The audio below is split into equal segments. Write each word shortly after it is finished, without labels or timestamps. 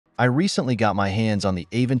I recently got my hands on the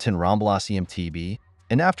Aventon Ramblas eMTB,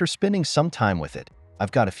 and after spending some time with it,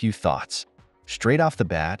 I've got a few thoughts. Straight off the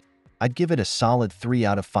bat, I'd give it a solid 3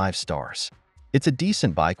 out of 5 stars. It's a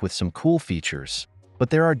decent bike with some cool features,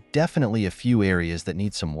 but there are definitely a few areas that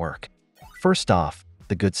need some work. First off,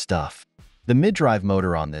 the good stuff. The mid-drive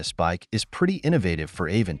motor on this bike is pretty innovative for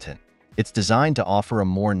Aventon. It's designed to offer a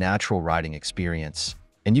more natural riding experience,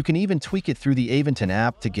 and you can even tweak it through the Aventon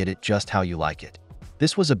app to get it just how you like it.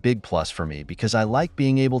 This was a big plus for me because I like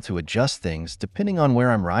being able to adjust things depending on where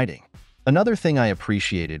I'm riding. Another thing I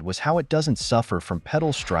appreciated was how it doesn't suffer from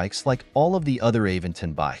pedal strikes like all of the other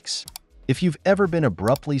Aventon bikes. If you've ever been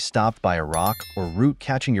abruptly stopped by a rock or root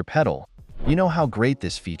catching your pedal, you know how great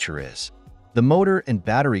this feature is. The motor and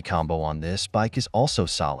battery combo on this bike is also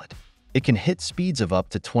solid. It can hit speeds of up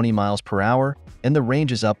to 20 miles per hour, and the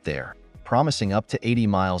range is up there, promising up to 80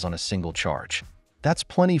 miles on a single charge. That's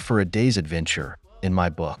plenty for a day's adventure, in my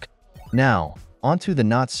book. Now, onto the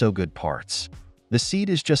not-so-good parts. The seat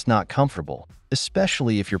is just not comfortable,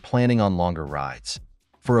 especially if you're planning on longer rides.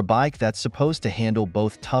 For a bike that's supposed to handle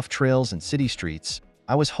both tough trails and city streets,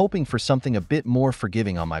 I was hoping for something a bit more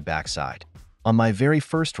forgiving on my backside. On my very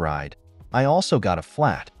first ride, I also got a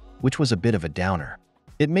flat, which was a bit of a downer.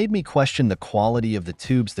 It made me question the quality of the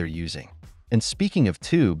tubes they're using. And speaking of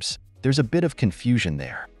tubes, there's a bit of confusion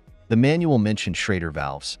there. The manual mentioned Schrader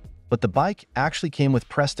valves, but the bike actually came with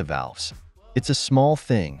Presta valves. It's a small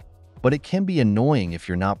thing, but it can be annoying if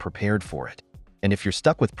you're not prepared for it. And if you're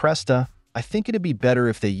stuck with Presta, I think it'd be better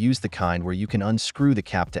if they use the kind where you can unscrew the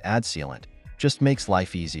cap to add sealant. Just makes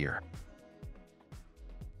life easier.